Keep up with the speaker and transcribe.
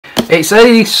It's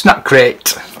a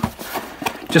Snackcrate.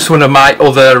 Just one of my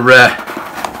other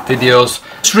videos.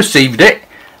 Just received it.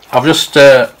 I've just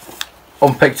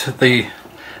unpicked the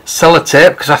sellotape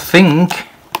because I think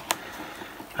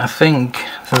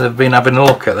they've been having a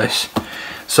look at this.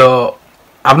 So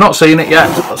I've not seen it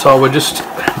yet. So we're just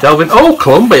delving. Oh,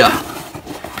 Colombia.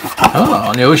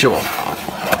 Oh, unusual.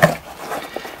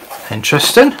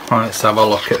 Interesting. Right, let's have a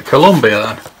look at Colombia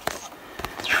then.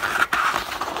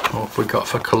 What have we got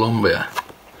for Colombia?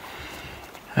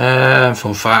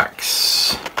 Fun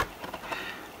facts.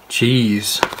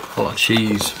 Cheese. A lot of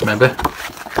cheese, maybe.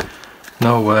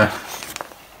 No.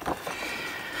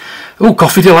 Oh,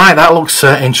 coffee delight. That looks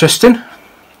interesting.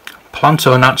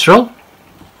 Planto natural.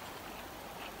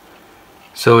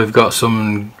 So we've got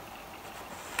some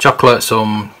chocolate,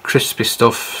 some crispy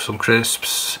stuff, some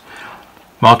crisps.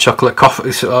 More chocolate, coffee.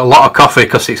 It's a lot of coffee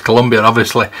because it's Colombian,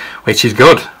 obviously, which is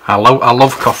good. I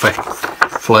love coffee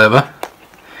flavour.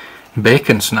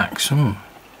 Bacon snacks. Coconut.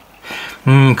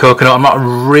 I'm not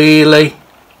really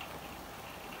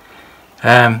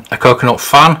a coconut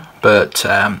fan, but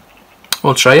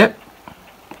we'll try it.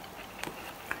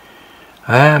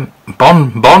 Bon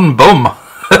bum.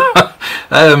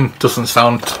 Doesn't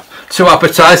sound too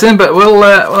appetising, but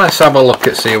let's have a look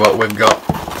and see what we've got.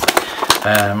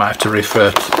 I might have to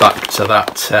refer back to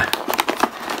that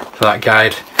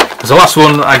guide, because the last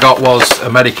one I got was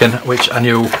American, which I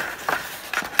knew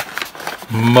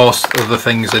most of the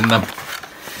things in them.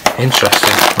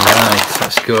 Interesting. Right,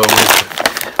 let's go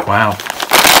with, wow,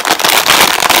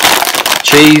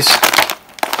 cheesy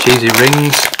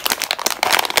rings.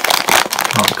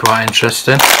 Not quite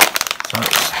interesting.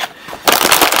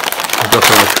 I'll go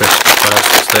for the crisps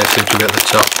first. They seem to be at the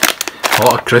top. A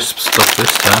lot of crisp stuff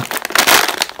this time.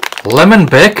 Lemon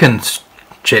bacon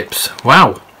chips.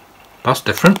 Wow, that's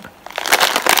different.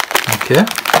 Okay.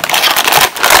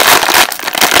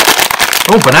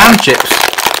 Oh, banana chips.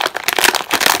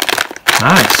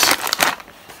 Nice.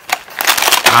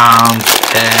 And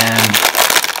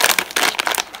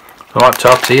I like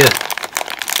tortilla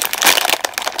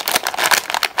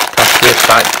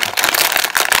type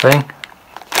thing.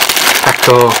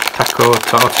 Taco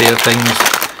tortilla things.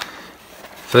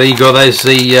 So there you go. There's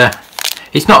the.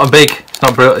 It's not a big.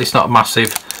 It's not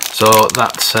massive. So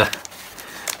that's.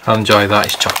 I'll enjoy that.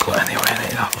 It's chocolate anyway.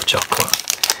 I love chocolate.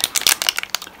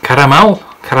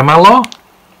 Caramello.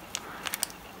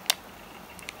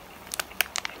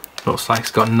 Looks like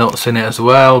it's got nuts in it as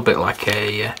well. A bit like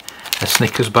a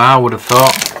Snickers bar, would have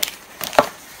thought.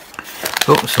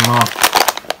 Oh, some more.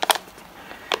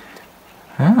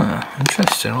 Ah,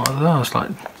 interesting. What are those?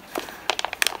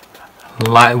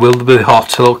 Like will be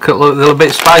hot. Look a little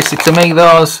bit spicy to me.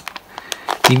 Those.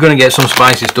 You're gonna get some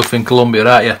spicy stuff in Colombia,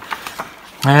 aren't you?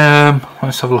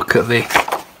 Let's have a look at the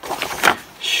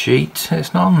sheet.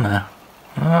 It's not on there.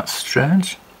 Oh, that's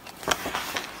strange.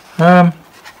 I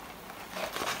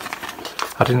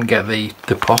didn't get the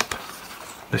pop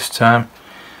this time.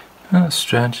 Oh, that's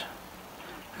strange.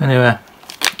 Anyway,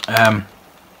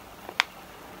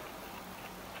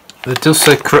 it does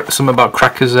say something about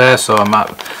crackers there, so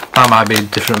that might be a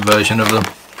different version of them.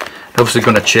 They're obviously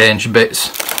going to change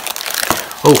bits.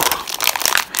 Oh,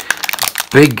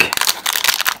 big.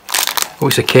 Oh,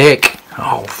 it's a cake.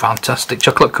 Oh, fantastic!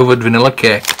 Chocolate covered vanilla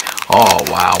cake. Oh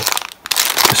wow!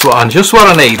 Just what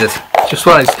I needed.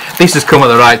 This has come at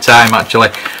the right time, actually.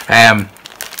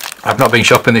 I've not been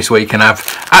shopping this week, and I've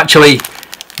actually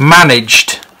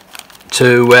managed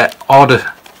to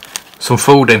order some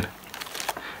food in.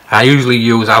 I usually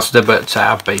use Asda, but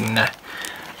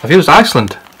I've used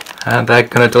Iceland, and they're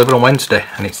going to deliver on Wednesday,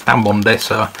 and it's now Monday,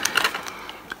 so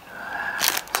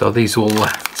these will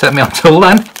take me until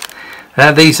then.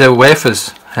 These are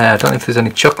wafers. I don't know if there's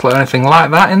any chocolate or anything like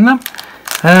that in them.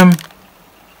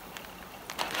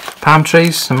 Palm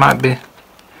trees. There might be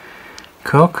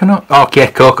coconut. Oh,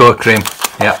 yeah, cocoa cream.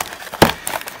 Yeah.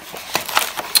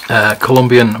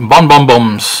 Colombian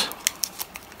bonbons.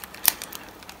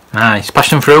 Nice.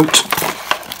 Passion fruit.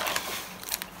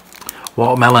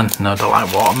 Watermelon. No, I don't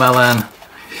like watermelon.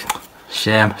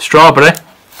 Shame. Strawberry.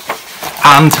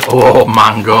 And, oh,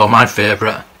 mango. My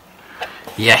favourite.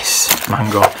 Yes,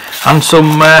 mango. And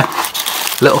some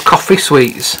little coffee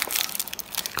sweets.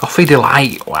 Coffee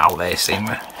delight. Wow, they seem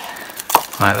like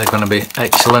they're going to be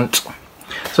excellent.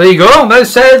 So there you go.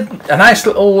 There's a nice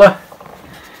little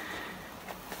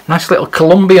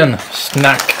Colombian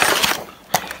snack.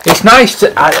 It's nice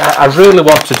to. I really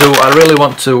want to do. I really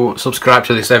want to subscribe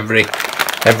to this every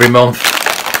month.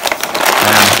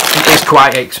 It is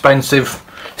quite expensive.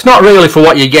 It's not really for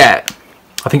what you get.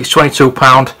 I think it's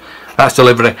 £22. That's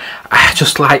delivery. I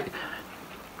just like.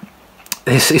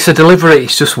 it's a delivery.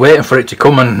 It's just waiting for it to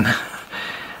come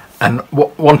and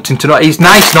wanting to know. It's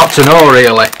nice not to know,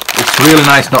 really. It's really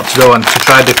nice not to know and to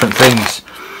try different things.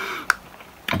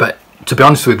 But to be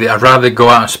honest with you, I'd rather go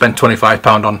out and spend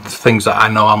 £25 on things that I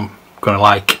know I'm going to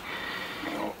like.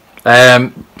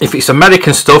 If it's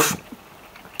American stuff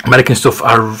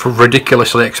are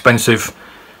ridiculously expensive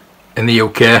in the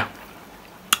UK.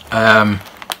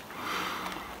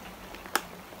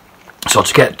 So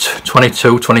to get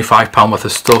 £22–25 worth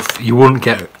of stuff, you wouldn't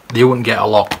get a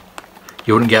lot.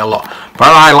 You wouldn't get a lot. But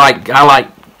I like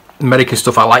American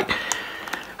stuff. I like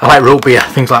root beer,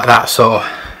 things like that. So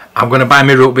I'm going to buy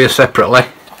my root beer separately.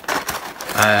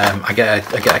 I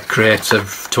get a crate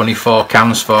of 24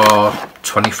 cans for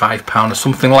 £25 or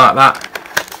something like that.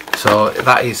 So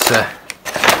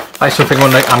that's something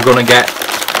I'm going to get.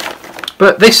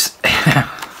 But this,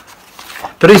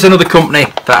 there is another company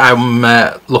that I'm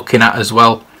looking at as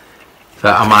well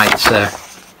that I might.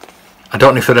 I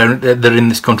don't know if they're in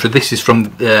this country. This is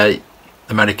from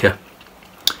America.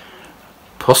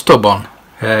 Postobon,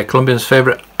 Colombians'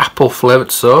 favourite apple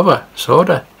flavoured soda.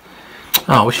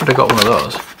 Oh, I wish I'd have got one of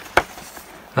those.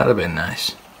 That'd have been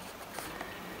nice.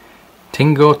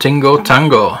 Tingo Tingo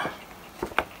Tango.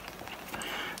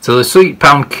 So the sweet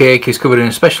pound cake is covered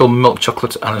in special milk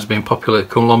chocolate and has been popular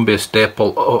Colombia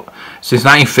staple since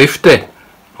 1950.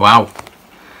 Wow.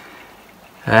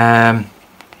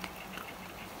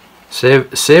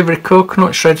 Savoury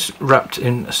coconut shreds wrapped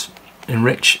in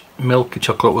rich milky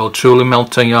chocolate will truly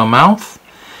melt in your mouth.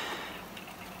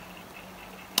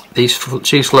 These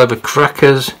cheese flavoured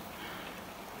crackers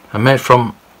are made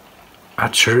from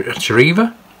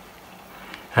achiriva,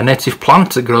 a native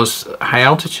plant that grows at high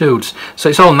altitudes. So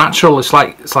it's all natural. It's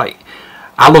like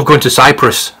I love going to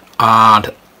Cyprus,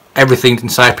 and everything in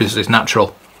Cyprus is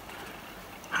natural.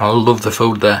 I love the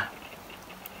food there,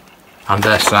 and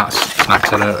their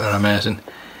snacks are amazing.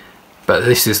 But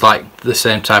this is like the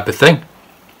same type of thing.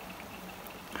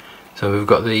 So we've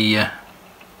got the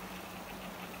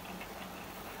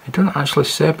it doesn't actually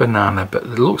say banana, but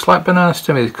it looks like bananas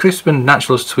to me. The crisp and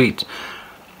natural sweet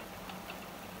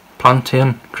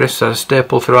plantain crisps are a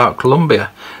staple throughout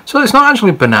Colombia. So it's not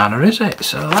actually banana, is it?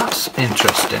 So that's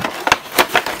interesting.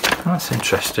 That's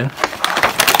interesting.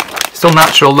 Still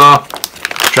natural though.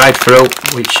 Dried fruit,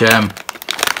 which it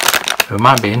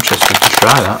might be interesting to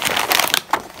try that.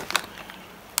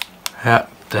 Yeah,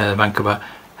 the Vancouver.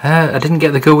 I didn't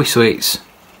get the gooey sweets.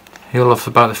 You'll love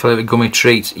about the flavoured gummy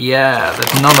treats. Yeah,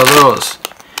 there's none of those,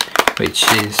 which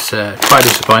is quite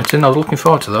disappointing. I was looking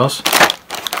forward to those.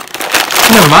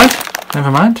 Never mind, never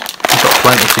mind. We've got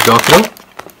plenty to go through.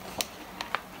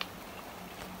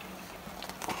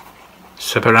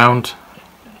 Sip around.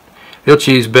 Real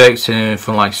cheese baked in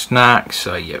from like snacks.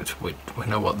 So yeah, we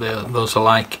know what those are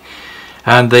like.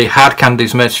 And the hard candy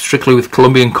is made strictly with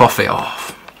Colombian coffee.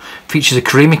 Oh, features a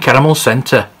creamy caramel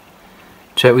centre.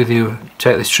 Take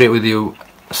this treat with you.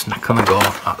 Snack on the go.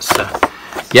 That's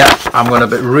yeah, I'm going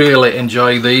to really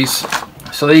enjoy these.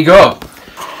 So there you go.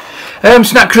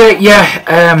 Snackcrate, yeah.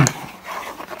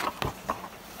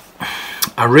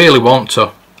 I really want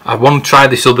to. I want to try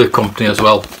this other company as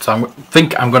well. So I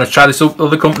think I'm going to try this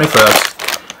other company first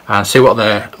and see what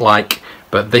they're like.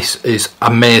 But this is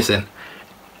amazing.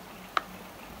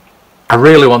 I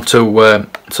really want to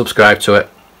subscribe to it.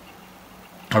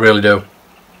 I really do.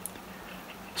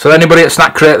 So anybody at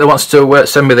Snackcrate that wants to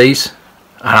send me these,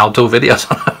 and I'll do videos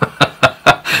on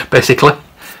basically,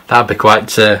 that'd be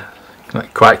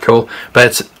quite cool.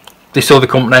 But this other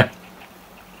company,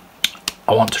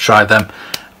 I want to try them,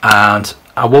 and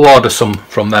I will order some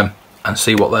from them and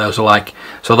see what theirs are like.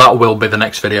 So that will be the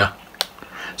next video.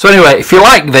 So anyway, if you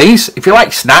like these, if you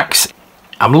like snacks,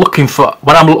 I'm looking for,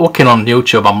 when I'm looking on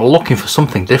YouTube, I'm looking for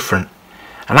something different,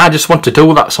 and I just want to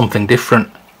do that something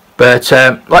different. But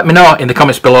let me know in the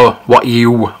comments below what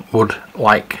you would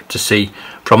like to see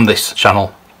from this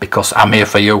channel, because I'm here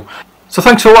for you. So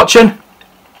thanks for watching,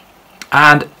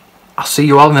 and I'll see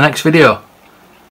you all in the next video.